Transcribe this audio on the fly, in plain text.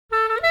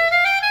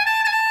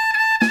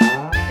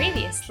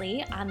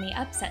previously on the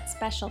Upset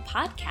Special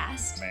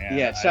podcast. Man,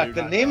 yeah, Chuck,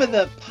 the name of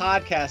the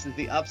podcast is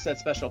the Upset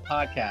Special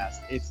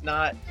Podcast. It's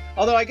not,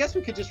 although I guess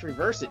we could just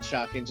reverse it,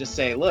 Chuck, and just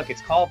say, look,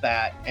 it's called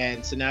that,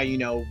 and so now you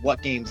know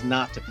what games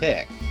not to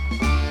pick.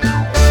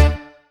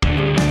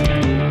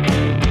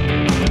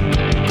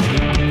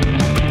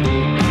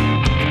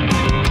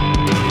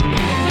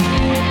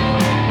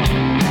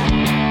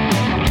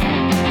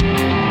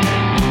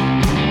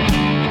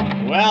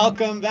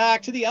 Welcome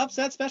back to the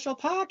Upset Special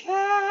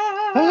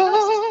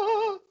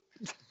Podcast.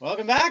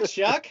 Welcome back,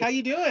 Chuck. How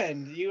you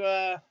doing? You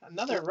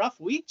another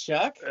rough week,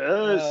 Chuck.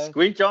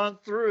 Squeaked on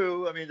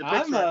through. I mean, the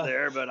picks aren't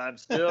there, but I've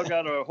still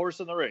got a horse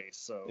in the race.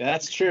 So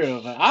that's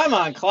true. But I'm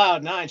on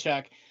cloud nine,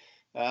 Chuck.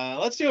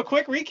 Let's do a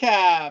quick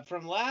recap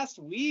from last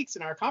week's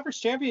in our conference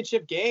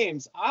championship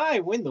games.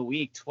 I win the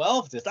week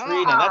 12-3.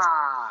 Now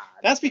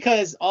that's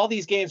because all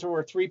these games were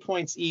worth 3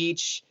 points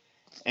each.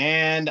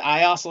 And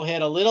I also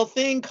had a little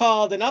thing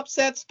called an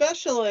upset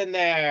special in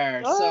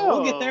there. So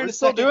we'll get there in a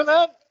second. Still doing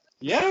that?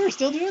 Yeah, we're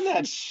still doing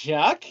that,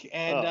 Chuck.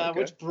 And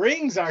which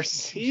brings our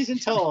season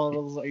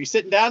totals. Are you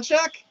sitting down,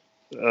 Chuck?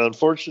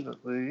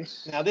 Unfortunately.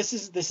 Now this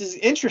is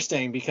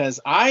interesting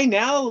because I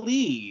now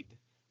lead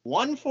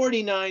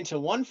 149 to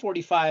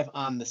 145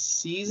 on the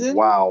season.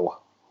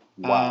 Wow.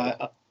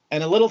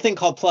 And a little thing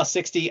called plus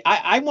 60.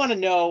 I want to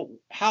know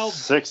how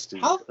 60.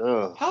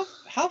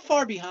 How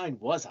far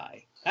behind was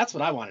I? That's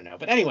what I want to know.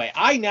 But anyway,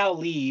 I now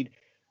lead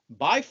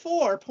by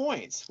 4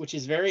 points, which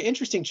is very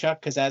interesting, Chuck,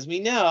 because as we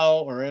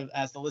know, or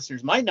as the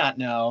listeners might not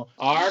know,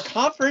 our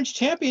conference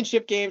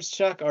championship games,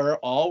 Chuck, are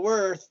all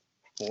worth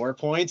 4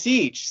 points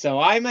each. So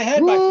I'm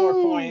ahead by 4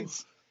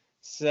 points.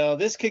 So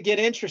this could get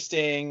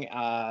interesting.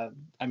 I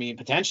mean,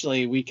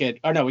 potentially we could,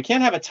 or no, we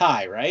can't have a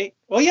tie, right?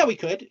 Well, yeah, we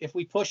could if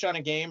we push on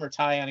a game or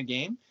tie on a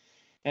game.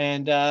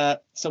 And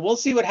so we'll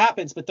see what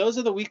happens. But those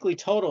are the weekly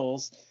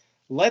totals.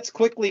 Let's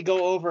quickly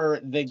go over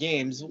the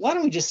games. Why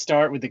don't we just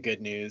start with the good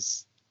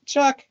news?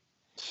 Chuck,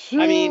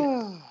 I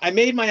mean, I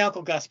made my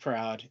Uncle Gus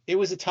proud. It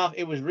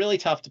was really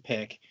tough to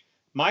pick.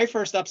 My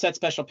first upset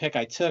special pick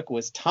I took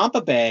was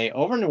Tampa Bay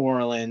over New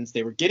Orleans.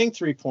 They were getting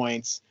 3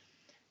 points.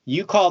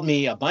 You called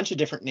me a bunch of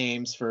different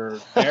names for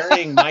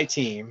burying my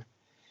team.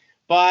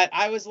 But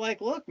I was like,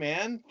 look,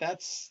 man,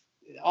 that's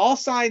all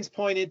signs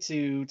pointed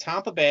to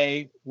Tampa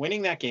Bay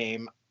winning that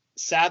game.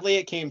 Sadly,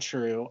 it came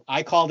true.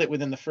 I called it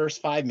within the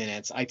first 5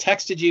 minutes. I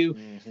texted you.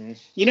 Mm-hmm.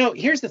 You know,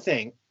 here's the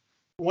thing.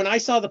 When I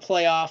saw the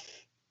playoff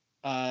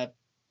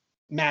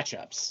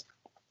matchups,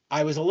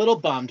 I was a little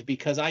bummed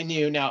because I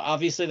knew, now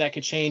obviously that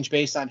could change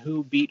based on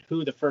who beat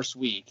who the first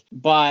week,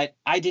 but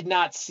I did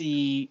not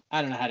see,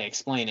 I don't know how to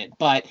explain it,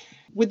 but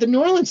with the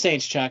New Orleans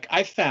Saints, Chuck,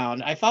 I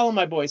follow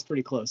my boys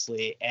pretty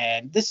closely,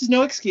 and this is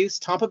no excuse.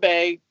 Tampa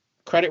Bay,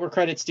 credit where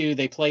credit's due.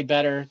 They played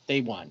better.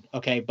 They won.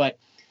 Okay, but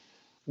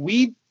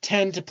we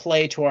tend to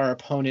play to our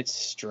opponent's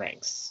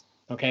strengths,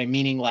 okay?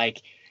 Meaning,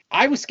 like,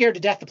 I was scared to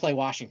death to play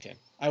Washington.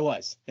 I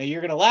was. Now,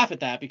 you're going to laugh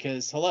at that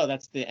because, hello,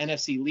 that's the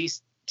NFC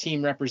least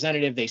team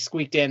representative. They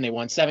squeaked in. They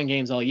won 7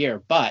 games all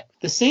year. But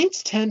the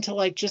Saints tend to,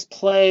 like, just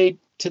play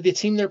to the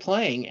team they're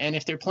playing. And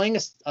if they're playing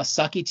a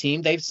sucky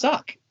team, they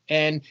suck.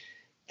 And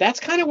that's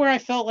kind of where I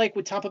felt like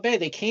with Tampa Bay.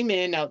 They came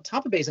in. Now,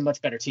 Tampa Bay is a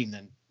much better team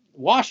than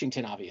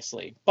Washington,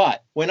 obviously.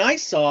 But when I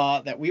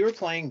saw that we were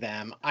playing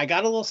them, I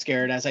got a little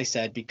scared, as I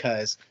said,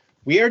 because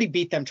we already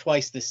beat them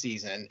twice this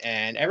season.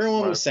 And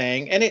everyone was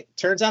saying, and it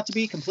turns out to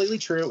be completely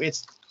true,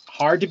 it's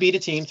hard to beat a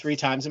team 3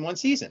 times in one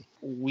season.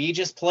 We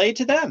just played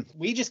to them.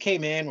 We just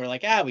came in. We're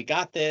like, we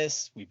got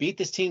this. We beat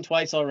this team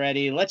twice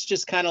already. Let's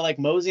just kind of like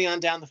mosey on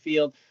down the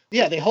field.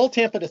 Yeah, they hold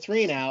Tampa to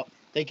 3 and out.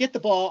 They get the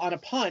ball on a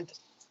punt,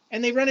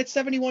 and they run it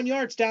 71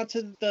 yards down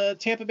to the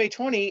Tampa Bay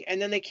 20,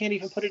 and then they can't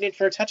even put it in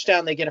for a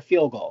touchdown. They get a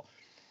field goal.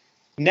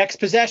 Next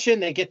possession,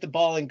 they get the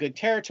ball in good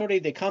territory.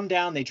 They come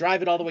down. They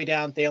drive it all the way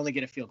down. They only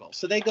get a field goal.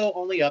 So they go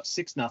only up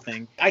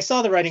 6-0. I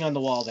saw the writing on the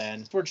wall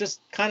then. We're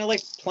just kind of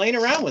like playing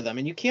around with them,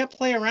 and you can't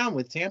play around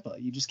with Tampa.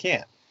 You just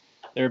can't.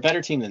 They're a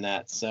better team than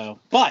that. So,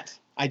 but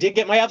I did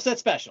get my upset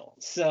special.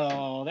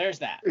 So there's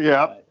that.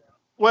 Yeah. But,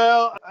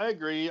 well, I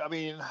agree. I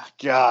mean,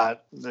 God,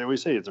 they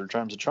always say it, 3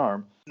 times a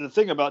charm. The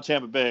thing about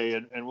Tampa Bay,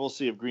 and we'll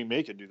see if Green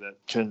Bay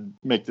can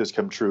make this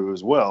come true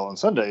as well on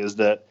Sunday, is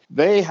that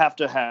they have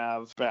to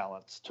have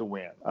balance to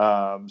win.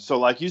 So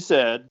like you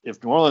said,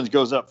 if New Orleans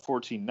goes up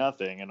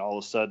 14-0 and all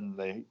of a sudden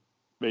they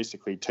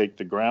basically take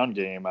the ground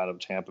game out of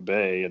Tampa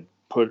Bay and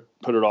put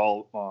it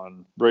all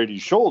on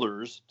Brady's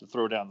shoulders to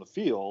throw down the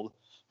field,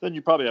 then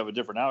you probably have a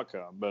different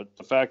outcome. But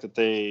the fact that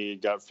they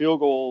got field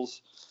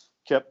goals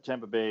kept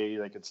Tampa Bay,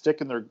 they could stick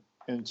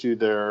into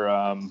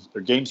their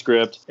game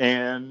script.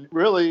 And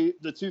really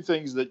the 2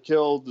 things that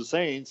killed the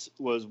Saints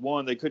was,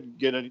 one, they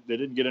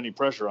didn't get any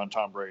pressure on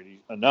Tom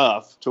Brady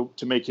enough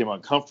to make him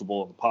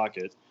uncomfortable in the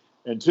pocket.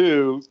 And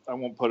 2, I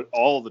won't put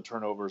all the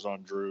turnovers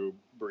on Drew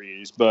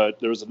Brees,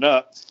 but there was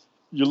enough.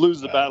 You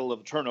lose the battle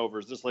of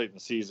turnovers this late in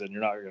the season,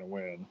 you're not going to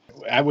win.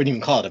 I wouldn't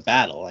even call it a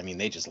battle. I mean,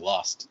 they just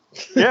lost.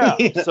 Yeah.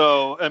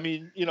 So, I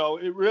mean,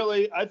 it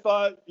really, I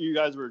thought you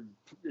guys were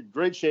in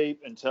great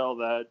shape until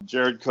that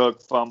Jared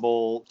Cook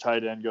fumble,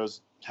 tight end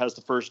has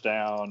the first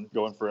down,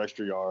 going for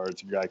extra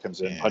yards. The guy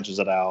comes in, punches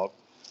it out.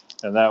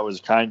 And that was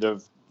kind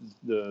of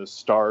the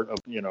start of,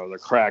 the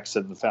cracks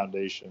in the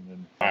foundation.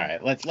 And all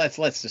right, let's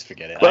just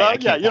forget it. Well,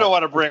 you don't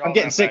want to bring. I'm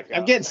getting sick.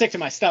 I'm getting sick to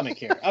my stomach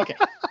here. Okay,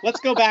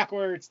 let's go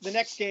backwards. The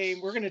next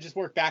game, we're gonna just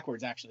work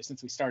backwards actually,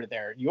 since we started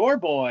there. Your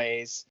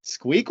boys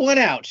squeak one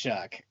out,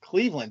 Chuck.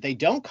 Cleveland, they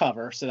don't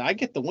cover, so I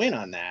get the win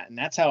on that, and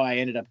that's how I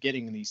ended up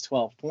getting these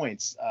 12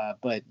 points.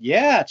 But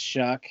yeah,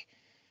 Chuck,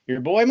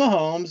 your boy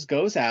Mahomes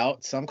goes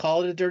out. Some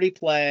call it a dirty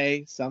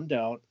play, some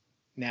don't.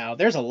 Now,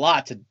 there's a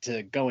lot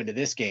to go into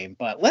this game,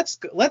 but let's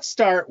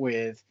start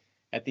with,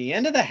 at the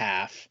end of the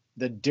half,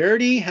 the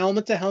dirty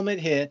helmet-to-helmet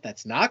hit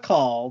that's not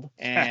called,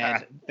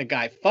 and the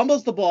guy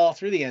fumbles the ball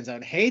through the end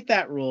zone. Hate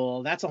that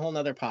rule. That's a whole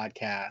nother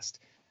podcast.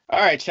 All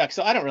right, Chuck,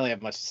 so I don't really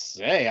have much to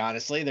say,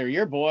 honestly. They're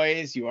your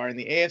boys. You are in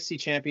the AFC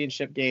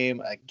Championship game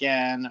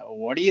again.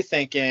 What are you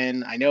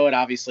thinking? I know it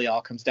obviously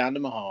all comes down to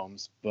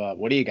Mahomes, but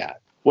what do you got?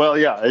 Well,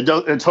 yeah, it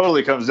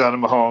totally comes down to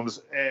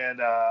Mahomes.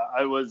 And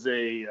I was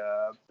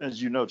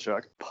as you know,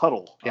 Chuck,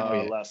 puddle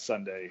last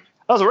Sunday.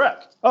 I was a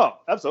wreck. Oh,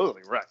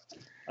 absolutely wreck.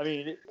 I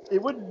mean,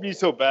 it wouldn't be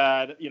so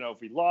bad,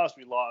 if we lost,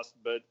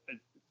 but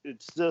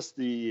it's just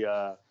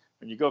when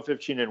you go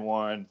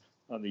 15-1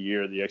 on the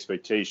year, the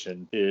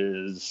expectation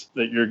is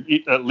that you're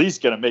at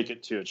least going to make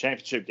it to a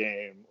championship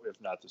game, if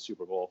not the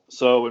Super Bowl.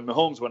 So when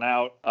Mahomes went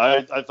out,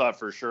 I thought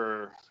for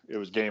sure it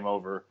was game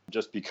over,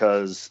 just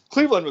because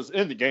Cleveland was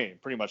in the game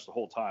pretty much the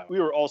whole time. We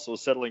were also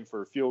settling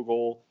for field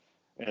goal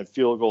and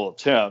field goal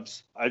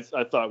attempts. I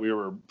thought we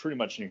were pretty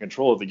much in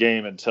control of the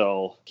game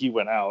until he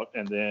went out,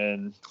 and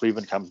then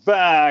Cleveland comes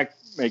back,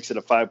 makes it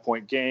a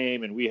 5-point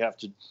game, and we have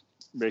to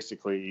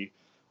basically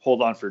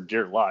hold on for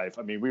dear life.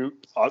 I mean,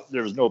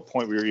 there was no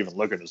point we were even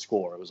looking to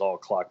score. It was all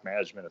clock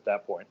management at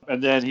that point.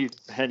 And then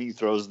Henny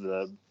throws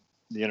the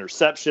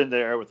interception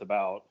there with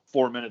about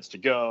 4 minutes to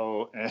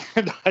go,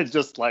 and I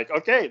just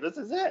okay, this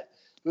is it.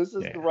 This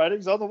is the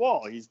writing's on the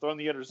wall. He's thrown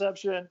the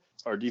interception.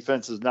 Our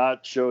defense has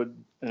not showed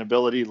an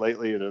ability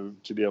lately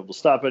to be able to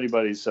stop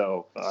anybody.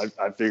 So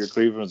I figured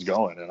Cleveland was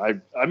going. And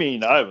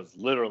I was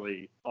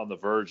literally on the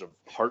verge of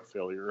heart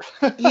failure.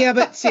 Yeah,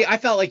 but see, I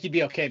felt like you'd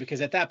be okay,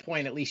 because at that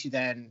point, at least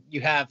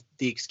you have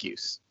the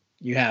excuse.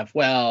 You have,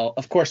 well,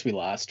 of course we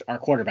lost. Our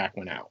quarterback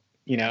went out.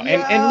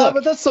 And look,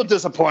 but that's so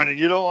disappointing.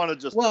 You don't want to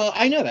just. Well,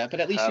 I know that, but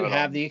at least you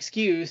have the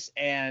excuse,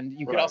 and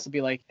you could also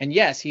be like, and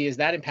yes, he is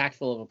that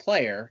impactful of a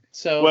player.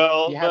 So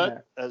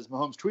but as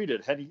Mahomes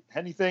tweeted,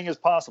 anything is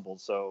possible.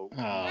 So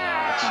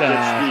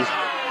I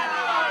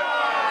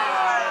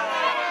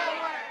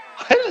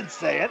didn't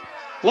say it.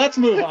 Let's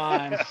move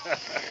on.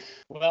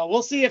 Well,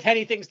 we'll see if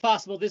anything's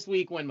possible this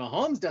week when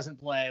Mahomes doesn't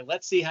play.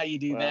 Let's see how you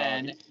do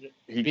then.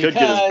 He could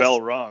get his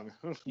bell rung.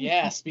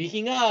 Yeah,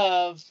 speaking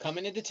of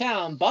coming into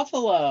town,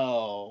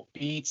 Buffalo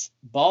beats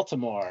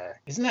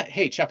Baltimore. Isn't that?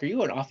 Hey, Chuck, are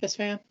you an Office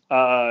fan?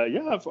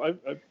 Yeah, I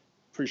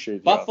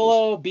appreciate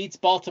Buffalo beats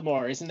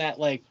Baltimore. Isn't that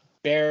like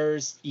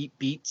Bears eat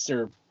beets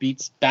or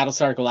beats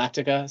Battlestar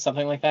Galactica,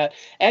 something like that?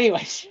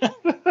 Anyway,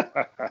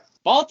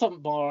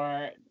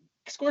 Baltimore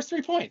scores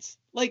 3 points.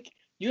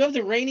 You have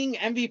the reigning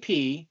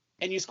MVP,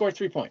 and you score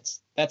 3 points.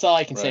 That's all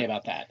I can say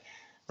about that.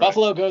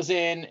 Buffalo goes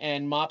in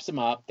and mops them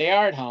up. They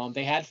are at home.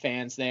 They had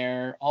fans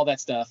there, all that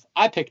stuff.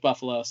 I picked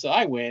Buffalo, so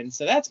I win.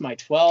 So that's my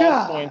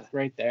 12 points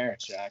right there,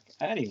 Chuck.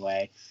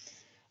 Anyway,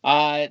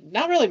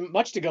 not really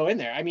much to go in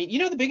there. I mean,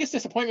 the biggest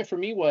disappointment for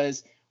me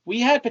was we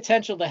had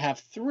potential to have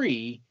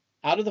 3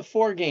 out of the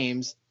 4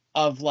 games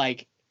of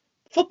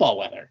football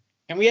weather,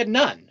 and we had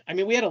none. I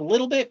mean, we had a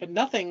little bit, but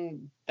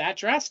nothing that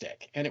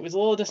drastic, and it was a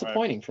little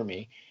disappointing for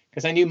me,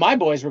 because I knew my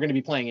boys were going to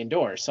be playing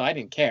indoors, so I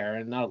didn't care,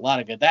 and not a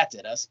lot of good that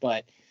did us.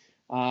 But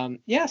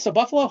so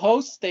Buffalo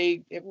hosts.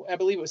 I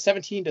believe it was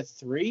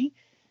 17-3,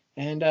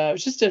 and it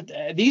was just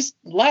these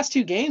last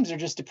 2 games are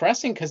just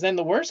depressing, because then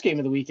the worst game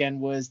of the weekend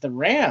was the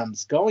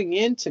Rams going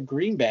into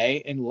Green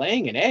Bay and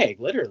laying an egg,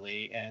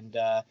 literally, and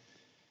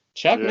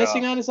Chuck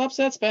missing on his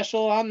upset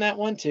special on that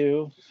one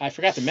too. I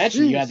forgot to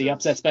mention you had the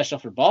upset special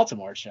for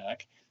Baltimore,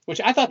 Chuck, which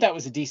I thought that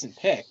was a decent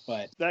pick,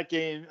 but that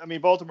game, I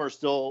mean, Baltimore's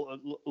still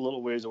a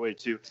little ways away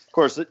too. Of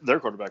course, their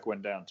quarterback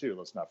went down too.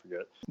 Let's not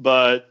forget.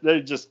 But they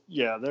just,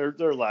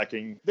 they're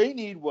lacking. They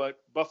need what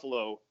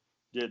Buffalo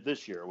did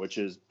this year, which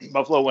is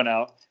Buffalo went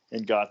out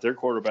and got their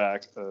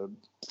quarterback, a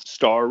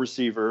star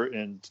receiver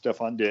in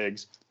Stephon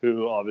Diggs,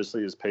 who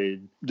obviously has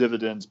paid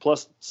dividends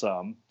plus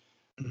some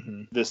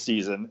this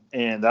season,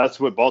 and that's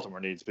what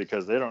Baltimore needs,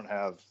 because they don't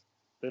have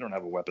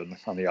a weapon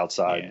on the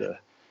outside to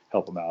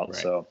help them out.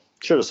 Right. So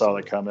should have saw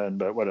that come in,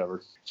 but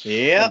whatever.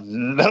 Yep.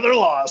 Another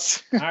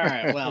loss. All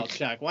right. Well,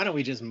 Chuck, why don't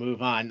we just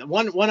move on?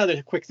 One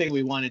other quick thing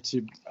we wanted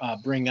to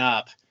bring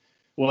up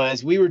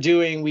was we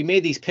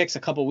made these picks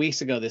a couple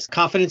weeks ago, this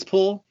confidence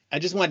pool. I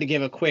just wanted to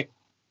give a quick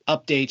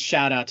update,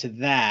 shout out to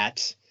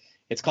that.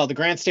 It's called the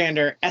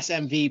Grandstander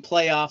SMV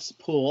Playoffs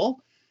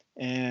Pool.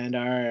 And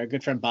our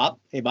good friend Bob.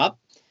 Hey, Bob.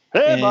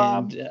 Hey,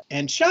 Bob.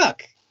 And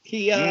Chuck,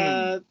 He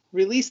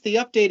released the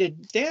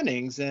updated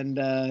standings, and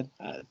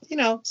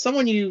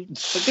someone a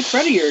good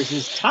friend of yours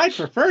is tied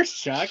for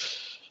first, Chuck.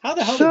 How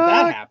the hell did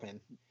that happen?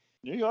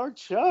 New York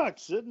Chuck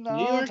sitting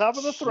on top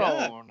of the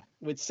throne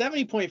with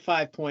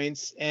 70.5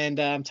 points,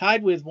 and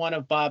tied with one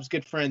of Bob's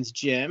good friends,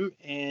 Jim.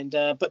 And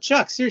but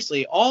Chuck,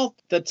 seriously, all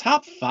the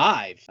top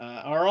 5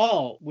 are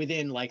all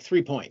within like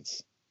 3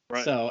 points.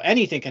 Right. So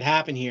anything could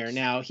happen here.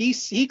 Now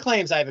he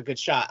claims I have a good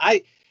shot.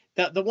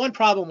 The one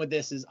problem with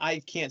this is I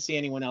can't see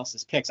anyone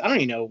else's picks. I don't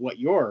even know what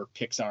your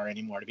picks are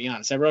anymore, to be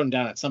honest. I wrote them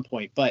down at some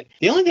point. But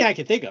the only thing I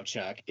can think of,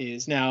 Chuck,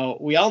 is now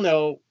we all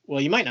know,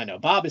 well, you might not know,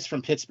 Bob is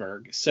from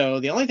Pittsburgh. So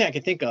the only thing I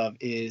can think of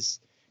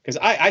is, because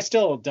I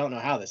still don't know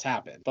how this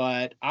happened,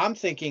 but I'm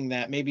thinking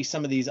that maybe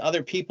some of these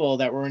other people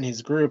that were in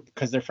his group,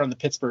 because they're from the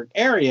Pittsburgh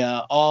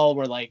area, all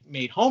were like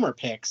made homer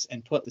picks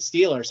and put the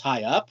Steelers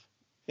high up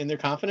in their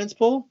confidence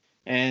pool.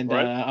 And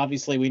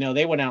obviously, we know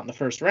they went out in the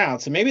first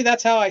round. So maybe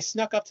that's how I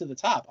snuck up to the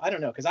top. I don't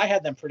know, because I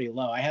had them pretty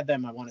low. I had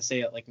them, I want to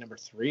say, at like number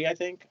 3, I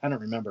think. I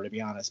don't remember, to be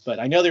honest. But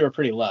I know they were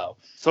pretty low.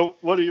 So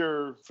what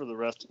are for the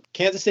rest?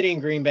 Kansas City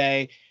and Green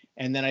Bay.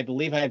 And then I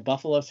believe I had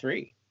Buffalo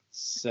 3.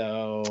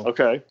 So.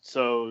 Okay.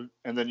 So,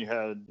 and then you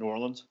had New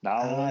Orleans?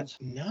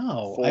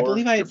 No. 4, I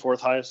believe I had.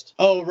 4th highest?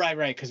 Oh, right.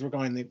 Because we're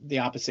going the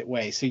opposite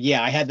way. So,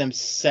 yeah, I had them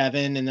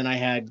 7. And then I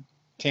had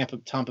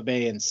Tampa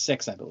Bay in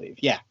 6, I believe.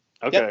 Yeah.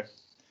 Okay. Yep.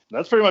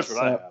 That's pretty much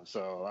what I have.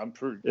 So I'm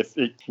pretty. If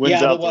it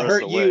wins out, but what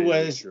hurt you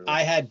was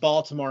I had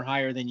Baltimore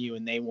higher than you,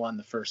 and they won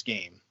the first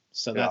game.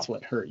 So that's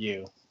what hurt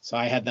you. So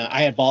I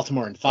had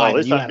Baltimore in 5. At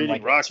least you I'm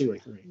beating like 2 or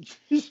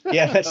 3.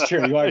 Yeah, that's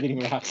true. You are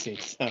beating Roxy.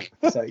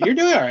 So you're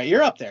doing all right.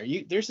 You're up there.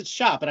 There's a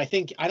shot, but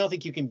I don't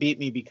think you can beat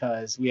me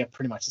because we have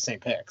pretty much the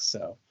same picks.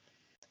 So.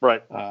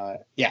 Right.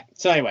 Yeah.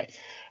 So anyway,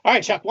 all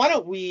right, Chuck, why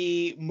don't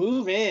we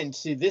move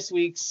into this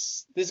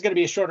week's, this is going to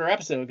be a shorter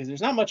episode because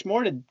there's not much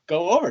more to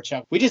go over,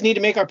 Chuck. We just need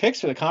to make our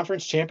picks for the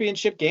conference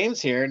championship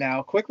games here.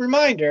 Now, quick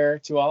reminder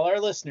to all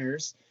our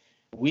listeners,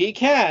 we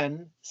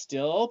can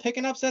still pick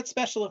an upset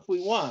special if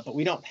we want, but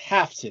we don't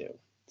have to.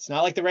 It's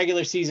not like the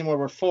regular season where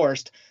we're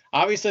forced.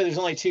 Obviously, there's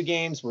only 2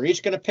 games. We're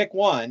each going to pick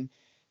one.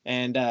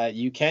 And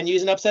you can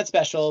use an upset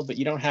special, but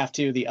you don't have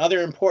to. The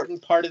other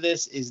important part of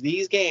this is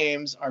these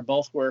games are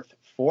both worth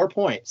 4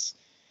 points.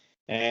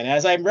 And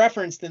as I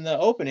referenced in the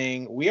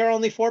opening, we are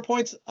only 4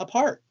 points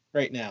apart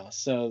right now.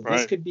 So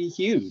this could be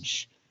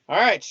huge. All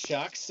right,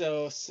 Chuck.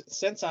 So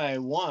since I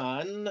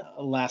won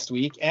last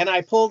week and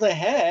I pulled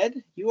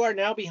ahead, you are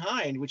now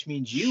behind, which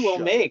means you will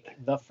make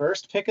the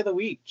first pick of the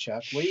week,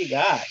 Chuck. What do you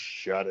got?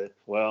 Shut it.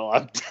 Well,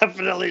 I'm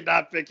definitely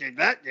not picking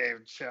that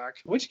game, Chuck.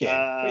 Which game? What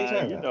are you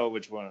talking about? Know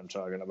which one I'm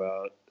talking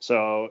about.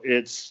 So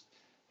it's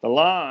the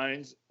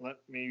lines. Let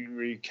me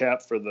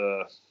recap for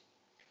the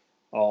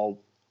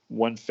all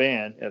one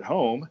fan at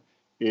home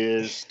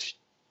is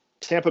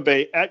Tampa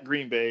Bay at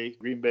Green Bay.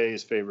 Green Bay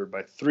is favored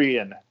by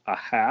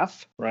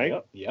 3.5,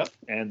 right? Yep.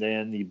 And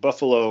then the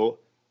Buffalo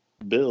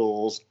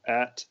Bills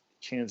at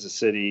Kansas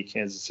City.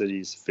 Kansas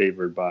City's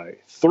favored by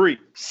 3.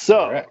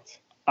 So correct.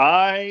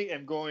 I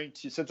am going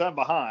to, since I'm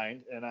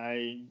behind and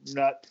I'm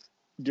not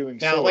doing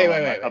now, wait.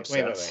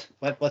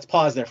 Let's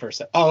pause there for a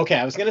second. Oh, okay.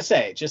 I was going to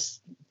say,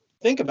 just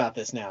think about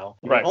this now.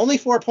 You're only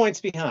 4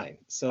 points behind.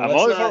 So I'm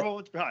only 4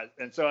 points behind.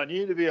 And so I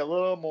need to be a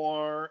little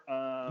more.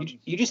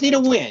 You just need a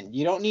win.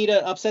 You don't need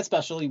an upset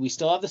special. We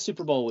still have the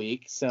Super Bowl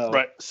week. So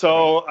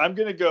I'm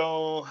going to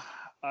go.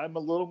 I'm a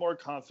little more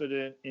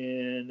confident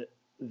in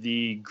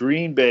the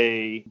Green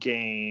Bay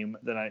game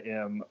than I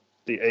am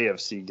the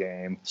AFC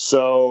game.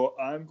 So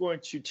I'm going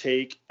to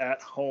take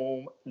at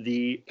home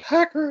the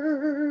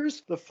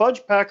Packers, the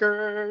Fudge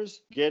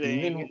Packers,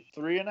 getting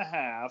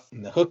 3.5.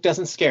 And the hook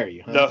doesn't scare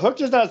you, huh? The hook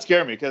does not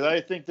scare me because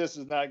I think this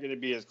is not going to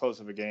be as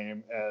close of a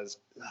game as,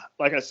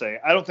 like I say,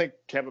 I don't think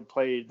Tampa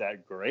played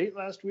that great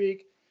last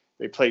week.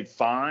 They played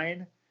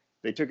fine.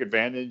 They took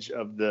advantage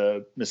of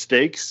the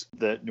mistakes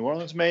that New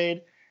Orleans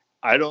made.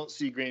 I don't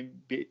see Green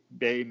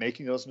Bay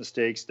making those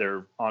mistakes.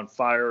 They're on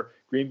fire.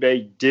 Green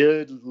Bay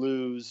did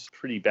lose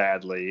pretty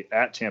badly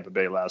at Tampa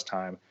Bay last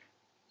time.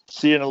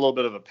 Seeing a little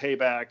bit of a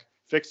payback,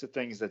 fix the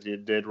things that they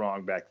did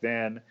wrong back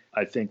then.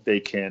 I think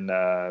they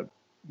can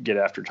get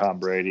after Tom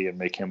Brady and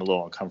make him a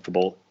little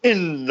uncomfortable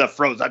in the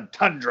frozen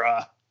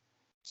tundra.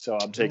 So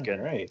I'm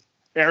taking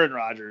Aaron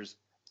Rodgers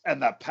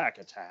and the Pack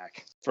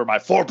Attack for my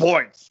 4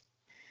 points.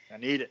 I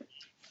need it.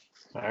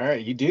 All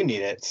right, you do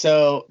need it.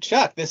 So,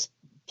 Chuck, this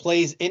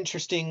plays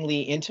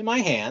interestingly into my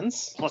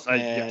hands. Plus, I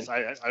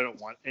don't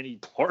want any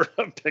part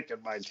of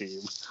picking my team.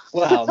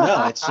 Well,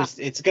 no,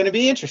 it's going to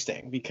be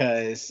interesting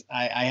because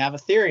I have a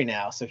theory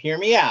now. So hear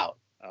me out.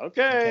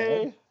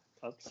 Okay.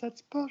 Upset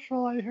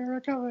special. I hear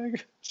it coming.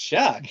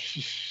 Chuck,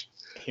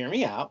 hear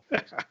me out.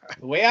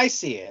 The way I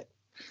see it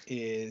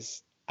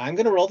is I'm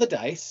going to roll the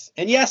dice.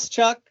 And yes,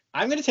 Chuck,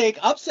 I'm going to take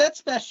upset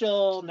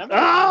special number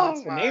 1.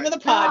 That's the name of the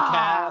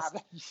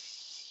podcast.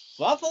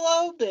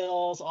 Buffalo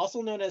Bills,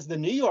 also known as the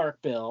New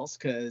York Bills,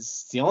 because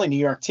it's the only New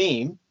York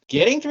team,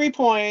 getting 3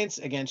 points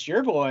against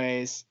your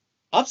boys,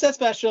 upset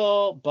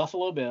special,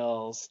 Buffalo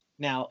Bills.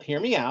 Now, hear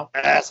me out.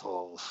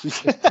 Asshole. There's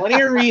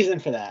plenty of reason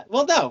for that.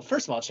 Well, no,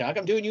 first of all, Chuck,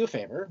 I'm doing you a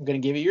favor. I'm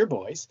going to give you your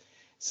boys.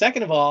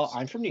 Second of all,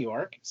 I'm from New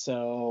York,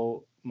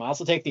 so Miles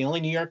will take the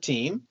only New York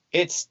team.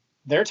 It's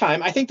their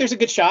time. I think there's a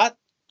good shot,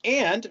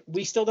 and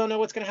we still don't know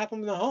what's going to happen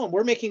with the home.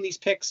 We're making these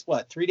picks,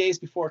 3 days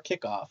before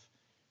kickoff?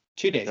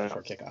 2 days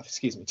before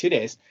kickoff, 2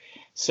 days.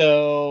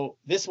 So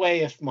this way,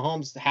 if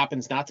Mahomes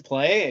happens not to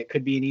play, it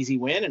could be an easy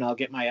win, and I'll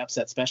get my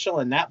upset special,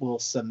 and that will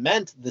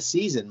cement the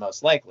season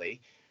most likely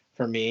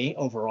for me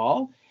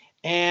overall.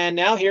 And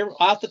now here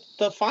out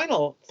the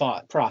final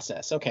thought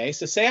process. Okay,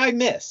 so say I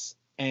miss,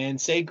 and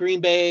say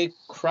Green Bay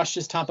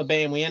crushes Tampa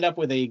Bay, and we end up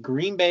with a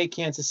Green Bay,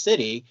 Kansas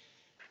City.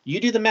 You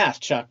do the math,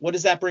 Chuck. What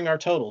does that bring our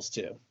totals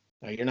to?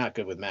 Oh, you're not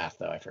good with math,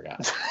 though. I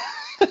forgot.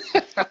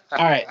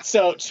 All right.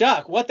 So,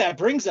 Chuck, what that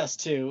brings us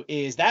to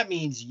is that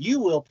means you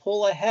will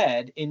pull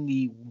ahead in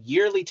the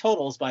yearly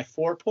totals by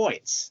 4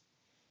 points.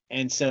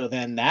 And so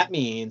then that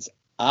means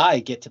I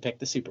get to pick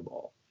the Super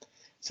Bowl.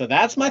 So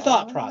that's my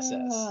thought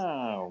process.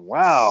 Oh,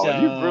 wow. So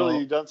You've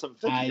really done some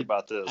thinking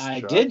about this.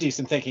 I Chuck. did do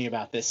some thinking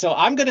about this. So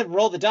I'm going to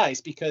roll the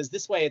dice because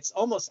this way it's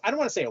almost, I don't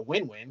want to say a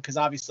win-win because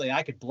obviously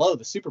I could blow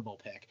the Super Bowl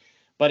pick,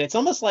 but it's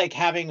almost like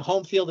having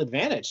home field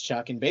advantage,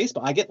 Chuck, in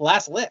baseball. I get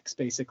last licks,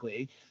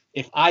 basically.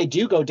 If I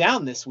do go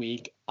down this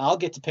week, I'll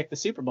get to pick the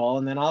Super Bowl,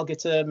 and then I'll get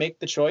to make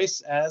the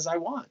choice as I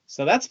want.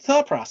 So that's the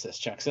thought process,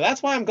 Chuck. So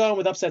that's why I'm going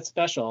with upset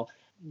special.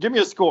 Give me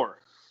a score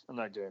in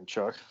that game,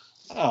 Chuck.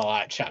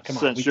 Oh, Chuck, come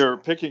on. Since you're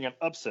picking an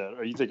upset,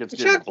 or you think it's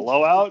going to be a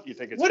blowout? You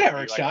think it's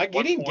whatever, Chuck? Like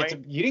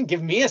you didn't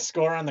give me a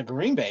score on the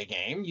Green Bay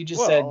game. You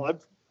just said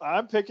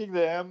I'm picking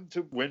them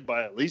to win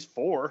by at least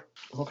 4.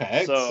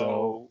 Okay,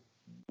 so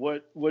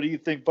what do you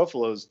think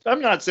Buffalo's? I'm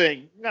not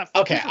saying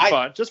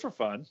just for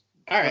fun.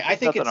 All right, I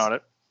think nothing on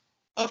it.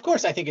 Of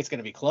course, I think it's going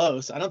to be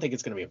close. I don't think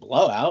it's going to be a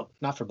blowout.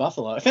 Not for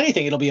Buffalo. If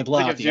anything, it'll be a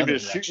blowout. You think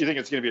it's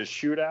going to be a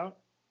shootout?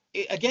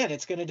 Again,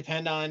 it's going to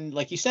depend on,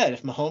 like you said,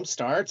 if Mahomes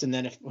starts, and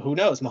then if who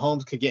knows,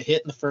 Mahomes could get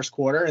hit in the first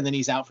quarter, and then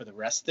he's out for the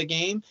rest of the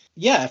game.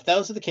 Yeah, if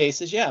those are the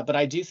cases, yeah. But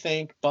I do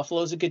think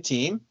Buffalo's a good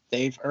team.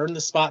 They've earned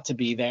the spot to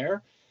be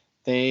there.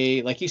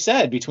 They, like you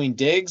said, between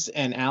Diggs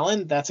and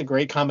Allen, that's a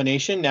great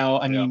combination. Now,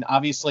 I mean,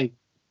 obviously,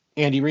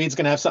 Andy Reid's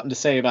going to have something to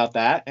say about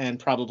that, and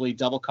probably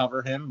double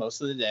cover him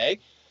most of the day.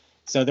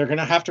 So they're going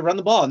to have to run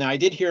the ball. Now, I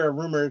did hear a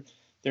rumor.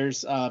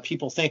 There's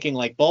people thinking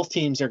like both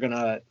teams are going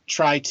to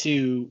try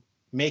to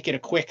make it a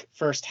quick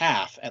first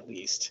half at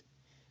least.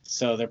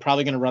 So they're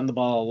probably going to run the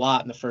ball a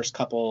lot in the first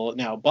couple.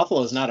 Now,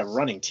 Buffalo's not a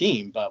running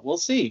team, but we'll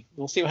see.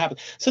 We'll see what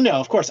happens. So, no,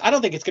 of course, I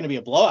don't think it's going to be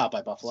a blowout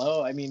by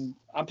Buffalo. I mean,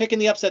 I'm picking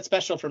the upset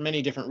special for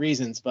many different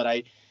reasons,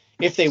 but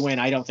if they win,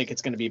 I don't think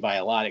it's going to be by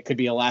a lot. It could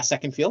be a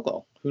last-second field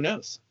goal. Who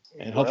knows?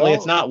 And hopefully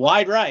it's not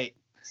wide right.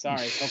 Sorry,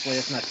 hopefully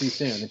it's not too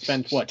soon. It's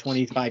been,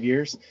 25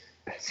 years?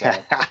 So,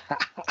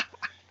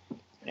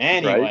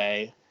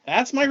 anyway,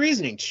 That's my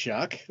reasoning,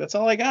 Chuck. That's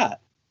all I got.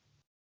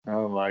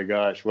 Oh my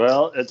gosh.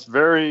 Well, it's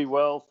very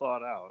well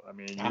thought out. I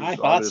mean, you've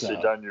obviously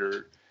done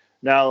your.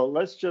 Now,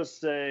 let's just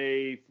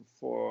say,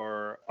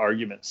 for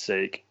argument's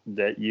sake,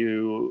 that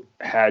you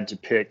had to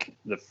pick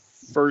the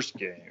first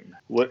game.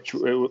 Which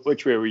way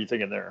were you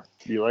thinking there?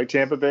 Do you like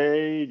Tampa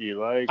Bay?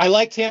 I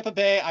like Tampa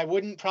Bay. I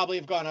wouldn't probably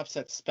have gone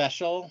upset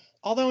special.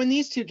 Although in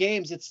these two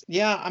games,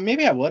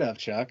 maybe I would have,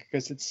 Chuck,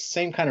 because it's the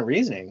same kind of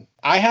reasoning.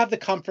 I have the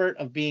comfort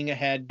of being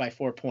ahead by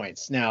 4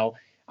 points. Now,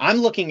 I'm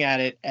looking at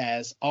it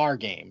as our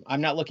game.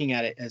 I'm not looking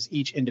at it as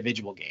each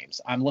individual games.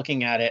 I'm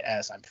looking at it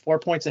as I'm 4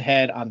 points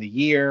ahead on the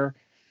year.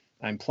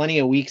 I'm plenty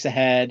of weeks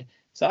ahead.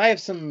 So I have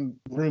some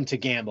room to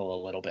gamble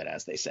a little bit,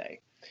 as they say.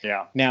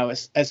 Yeah. Now,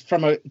 as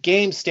from a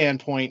game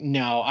standpoint,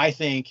 no, I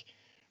think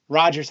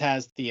Rodgers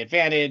has the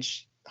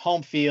advantage.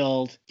 Home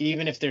field,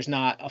 even if there's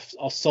not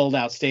a sold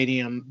out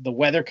stadium, the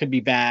weather could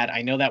be bad.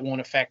 I know that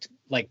won't affect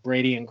like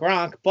Brady and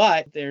Gronk,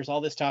 but there's all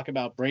this talk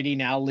about Brady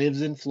now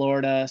lives in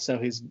Florida. So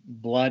his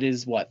blood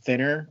is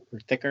thinner or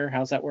thicker?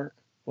 How's that work?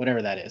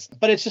 Whatever that is.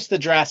 But it's just the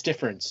drastic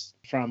difference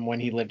from when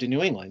he lived in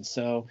New England.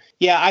 So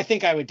yeah, I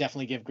think I would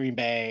definitely give Green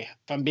Bay.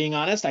 If I'm being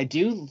honest, I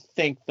do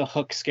think the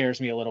hook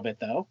scares me a little bit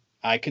though.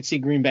 I could see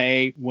Green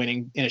Bay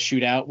winning in a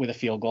shootout with a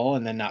field goal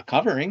and then not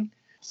covering.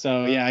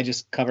 So yeah, I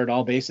just covered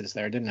all bases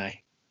there, didn't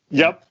I?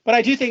 Yep. But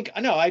I do think,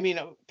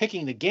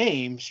 picking the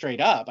game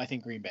straight up, I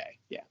think Green Bay.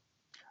 Yeah.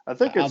 I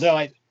think it's.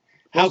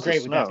 How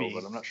great would that be?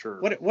 But I'm not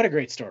sure. What a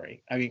great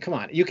story. I mean, come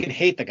on. You can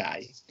hate the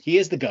guy. He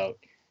is the GOAT.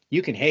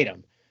 You can hate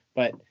him.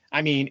 But,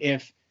 I mean,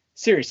 if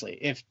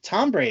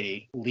Tom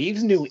Brady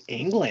leaves New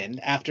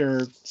England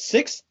after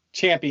 6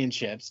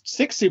 championships,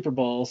 6 Super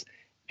Bowls,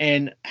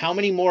 and how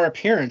many more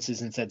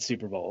appearances in said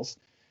Super Bowls?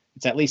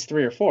 It's at least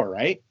 3 or 4,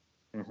 right?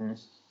 Mm-hmm.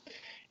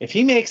 If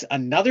he makes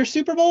another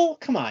Super Bowl,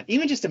 come on,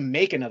 even just to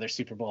make another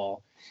Super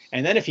Bowl.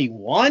 And then if he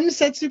won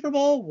said Super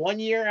Bowl 1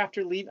 year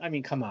after leaving, I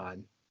mean, come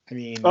on. I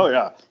mean. Oh,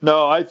 yeah.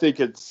 No, I think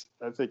it's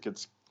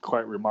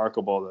quite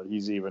remarkable that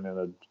he's even in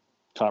a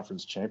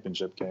conference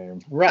championship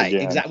game. Right,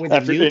 again. exactly. With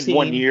after a new team.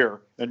 1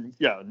 year. And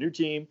yeah, new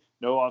team,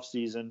 no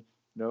offseason,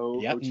 no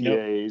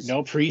OTAs.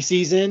 No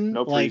preseason.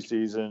 No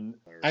preseason.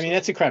 I mean,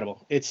 that's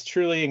incredible. It's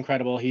truly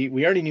incredible.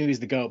 We already knew he's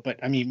the GOAT, but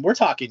I mean, we're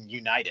talking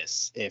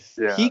Unitas. If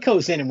he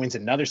goes in and wins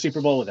another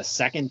Super Bowl with a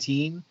second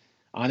team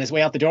on his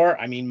way out the door,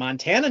 I mean,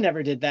 Montana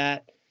never did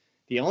that.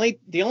 The only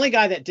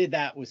guy that did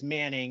that was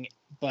Manning,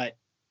 but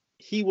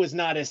he was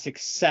not as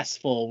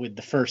successful with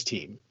the first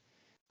team.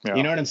 Yeah.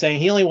 You know what I'm saying?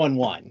 He only won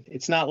one.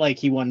 It's not like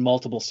he won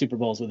multiple Super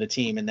Bowls with a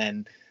team and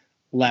then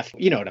left.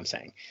 You know what I'm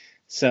saying?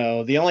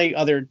 So the only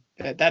other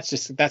that's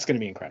going to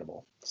be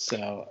incredible.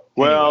 So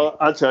well,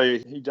 I'll tell you,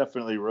 he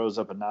definitely rose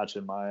up a notch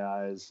in my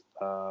eyes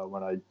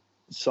when I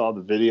saw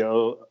the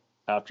video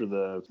after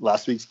the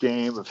last week's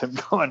game of him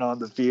going on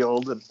the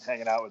field and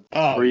hanging out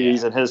with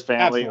Breeze and his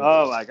family. Absolutely.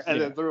 Oh my God.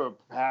 And then threw a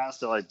pass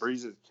to like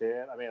Breeze's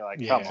kid. I mean, like,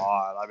 come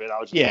on. I mean, I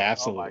was just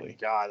absolutely. Oh my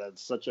God,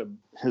 that's such a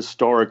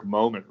historic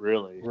moment,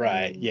 really.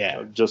 Right.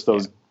 Just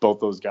both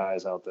those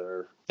guys out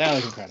there. That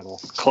was incredible.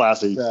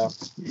 Classy.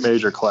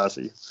 Major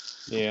classy.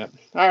 Yeah.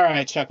 All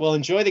right, Chuck. Well,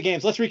 enjoy the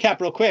games. Let's recap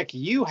real quick.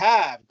 You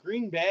have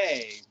Green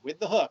Bay with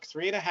the hook,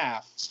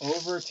 3.5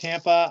 over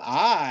Tampa.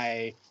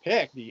 I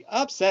picked the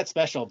upset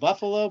special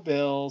Buffalo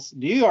Bills,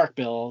 New York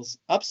Bills,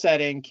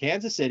 upsetting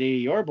Kansas City,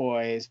 your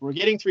boys. We're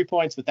getting 3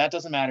 points, but that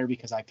doesn't matter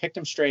because I picked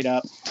them straight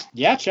up.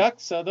 Yeah, Chuck.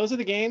 So those are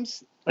the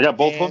games. I got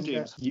both home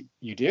teams.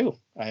 You do.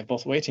 I have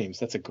both away teams.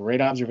 That's a great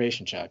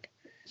observation, Chuck.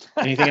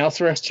 Anything else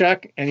for us,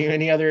 Chuck?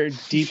 Any other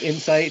deep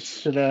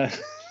insights to the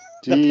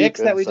picks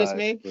that we just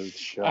made?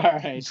 All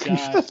right,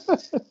 Chuck.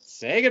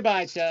 Say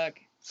goodbye, Chuck.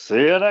 See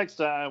you next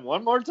time.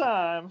 One more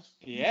time.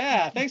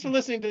 Yeah. Thanks for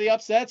listening to the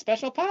Upset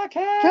Special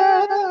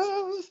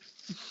Podcast.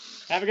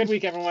 Have a good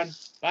week, everyone.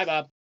 Bye,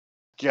 Bob.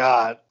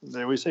 God,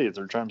 there we say it.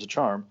 Third time's a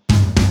charm.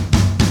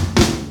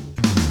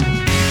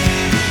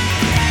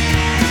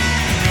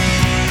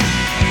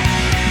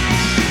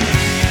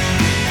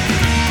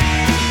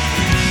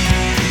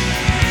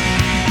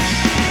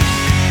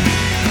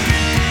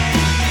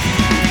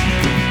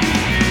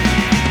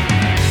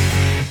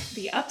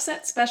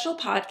 Upset Special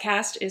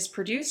Podcast is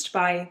produced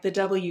by the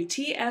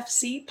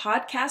WTFC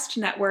Podcast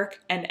Network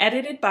and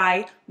edited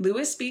by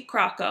Louis B.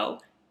 Crocco.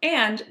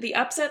 And the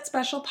Upset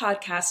Special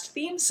Podcast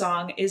theme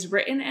song is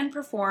written and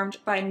performed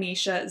by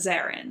Misha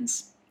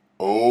Zarins.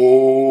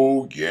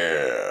 Oh,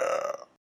 yeah.